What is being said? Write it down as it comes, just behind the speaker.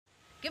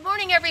Good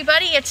morning,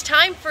 everybody. It's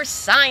time for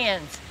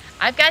science.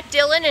 I've got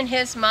Dylan and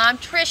his mom,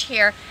 Trish,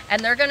 here,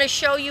 and they're going to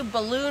show you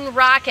balloon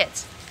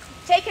rockets.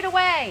 Take it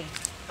away.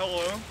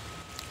 Hello.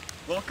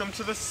 Welcome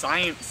to the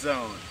Science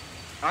Zone.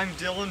 I'm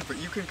Dylan,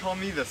 but you can call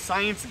me the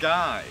Science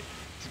Guy.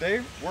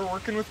 Today, we're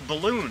working with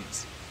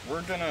balloons.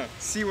 We're gonna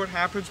see what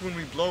happens when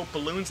we blow up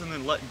balloons and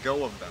then let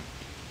go of them.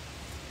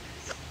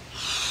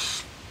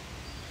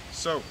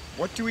 So,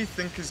 what do we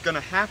think is gonna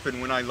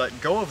happen when I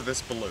let go of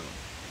this balloon?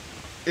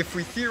 If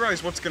we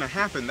theorize what's going to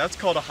happen, that's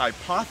called a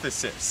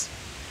hypothesis.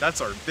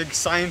 That's our big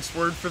science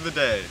word for the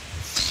day.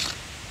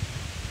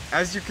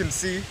 As you can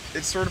see,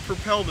 it sort of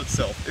propelled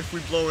itself. If we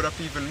blow it up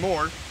even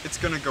more, it's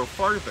going to go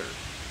farther.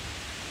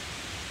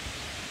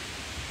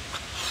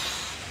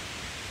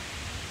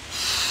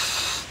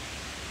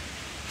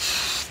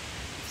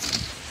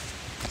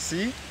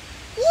 See?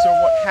 So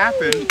what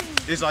happened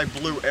is I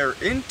blew air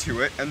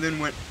into it, and then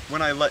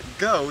when I let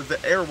go,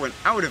 the air went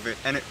out of it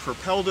and it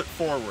propelled it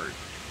forward.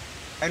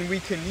 And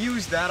we can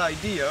use that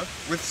idea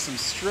with some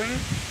string,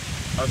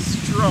 a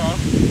straw,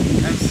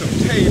 and some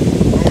tape.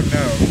 Oh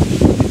no.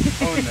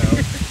 Oh no.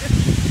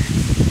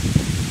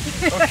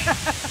 Okay.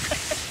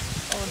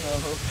 Oh no.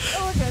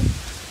 Oh, okay.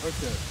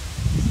 Okay.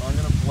 So I'm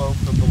gonna blow up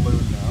the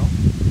balloon now.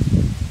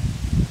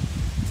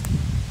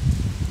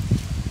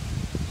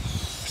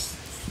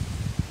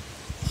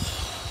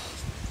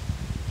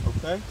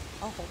 Okay?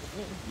 I'll hold it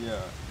in.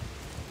 Yeah.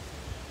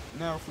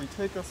 Now if we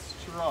take a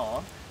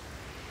straw,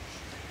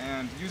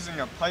 and using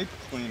a pipe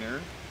cleaner,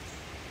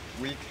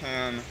 we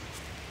can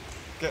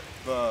get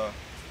the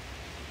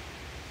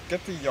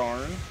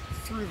yarn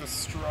through the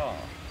straw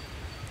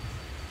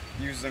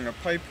using a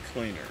pipe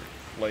cleaner,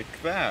 like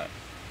that.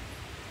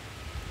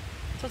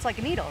 So it's like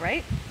a needle,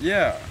 right?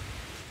 Yeah.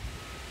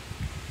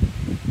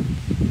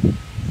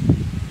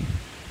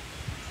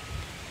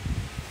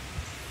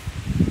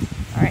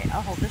 All right,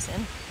 I'll hold this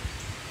in.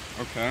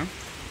 Okay.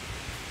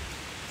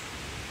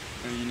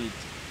 And you need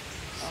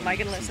Am I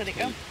gonna let it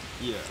go?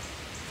 Yeah.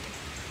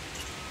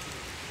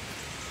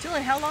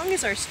 Dylan, how long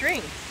is our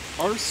string?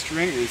 Our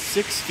string is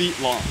 6 feet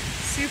long.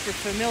 Super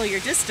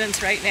familiar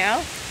distance right now.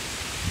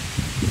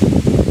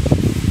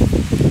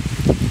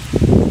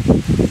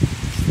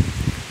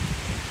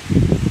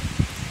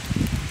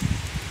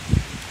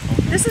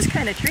 This is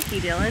kind of tricky,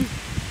 Dylan.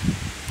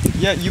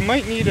 Yeah, you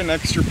might need an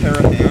extra pair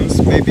of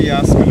hands. Maybe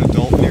ask an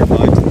adult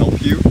nearby to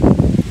help you.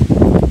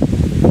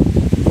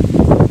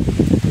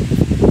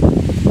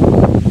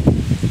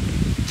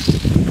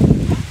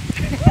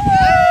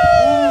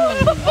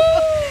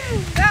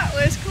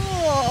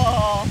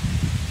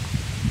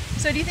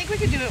 So do you think we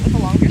could do it with a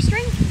longer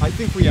string? I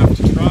think we have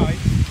to try.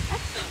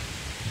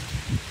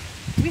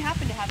 We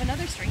happen to have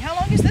another string. How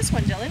long is this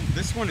one, Dylan?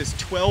 This one is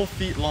 12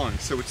 feet long,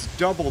 so it's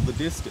double the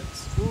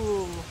distance.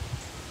 Ooh,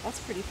 that's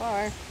pretty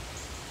far.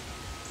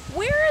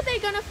 Where are they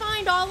going to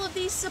find all of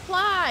these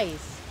supplies?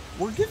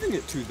 We're giving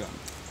it to them.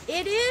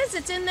 It is.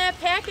 It's in that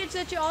package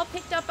that you all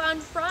picked up on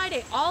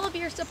Friday. All of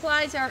your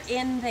supplies are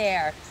in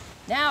there.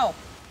 Now,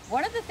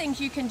 one of the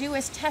things you can do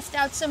is test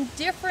out some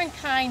different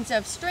kinds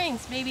of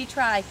strings. Maybe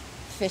try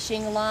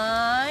fishing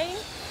line,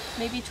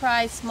 maybe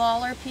try a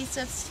smaller piece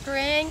of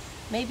string,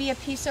 maybe a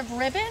piece of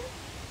ribbon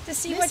to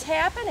see what's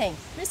happening.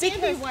 Miss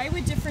Andy, why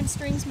would different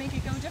strings make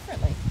it go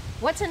differently?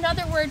 What's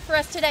another word for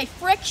us today?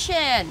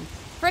 Friction.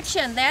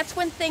 Friction, that's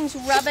when things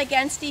rub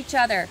against each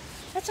other.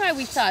 That's why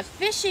we thought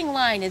fishing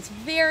line is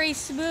very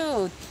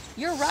smooth.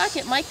 Your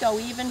rocket might go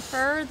even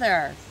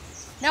further.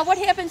 Now what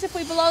happens if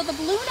we blow the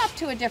balloon up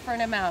to a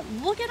different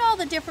amount? Look at all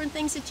the different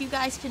things that you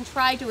guys can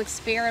try to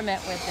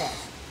experiment with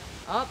this.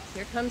 Oh,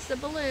 here comes the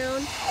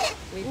balloon.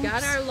 We've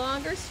got our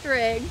longer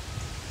string.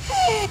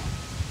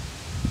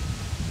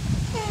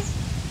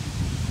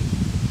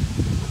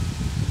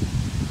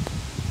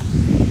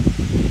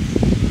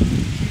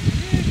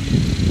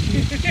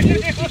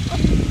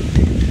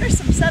 There's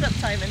some setup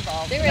time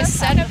involved. There is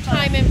setup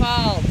time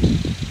involved.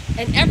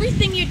 And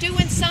everything you do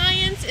in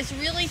science is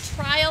really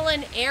trial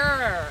and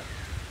error.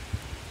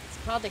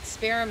 It's called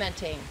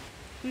experimenting.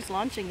 Who's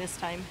launching this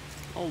time?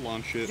 I'll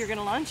launch it. You're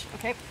gonna launch?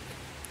 Okay.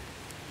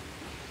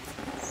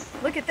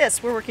 Look at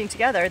this, we're working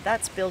together.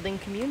 That's building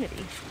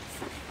community.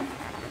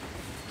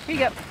 Here you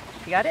go.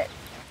 You got it?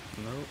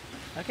 Nope.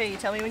 Okay, you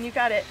tell me when you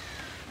got it.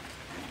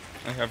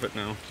 I have it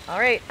now. All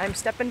right, I'm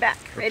stepping back.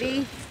 Ready?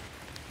 Okay.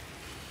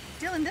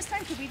 Dylan, this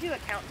time could we do a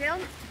countdown?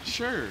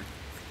 Sure.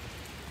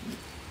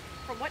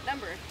 From what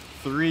number?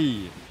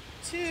 3.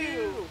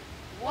 2,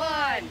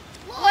 1.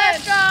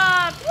 Lift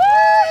off!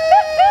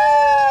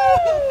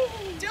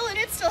 Dylan,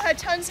 it still had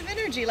tons of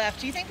energy left.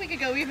 Do you think we could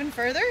go even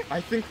further?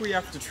 I think we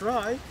have to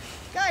try.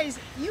 Guys,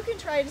 you can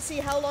try to see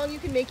how long you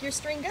can make your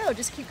string go.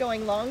 Just keep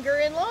going longer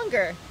and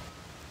longer.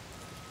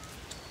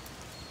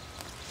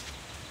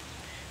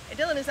 Hey,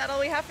 Dylan, is that all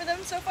we have for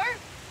them so far?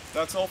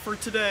 That's all for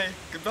today.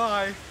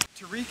 Goodbye.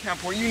 To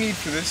recap, what you need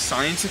for this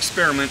science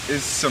experiment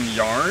is some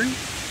yarn,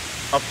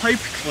 a pipe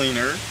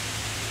cleaner,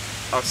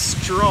 a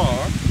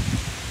straw,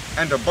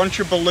 and a bunch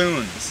of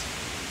balloons.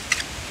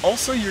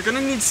 Also, you're gonna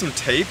need some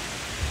tape,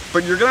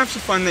 but you're gonna have to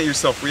find that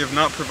yourself. We have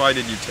not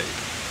provided you tape.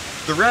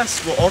 The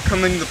rest will all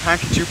come in the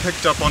package you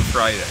picked up on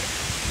Friday.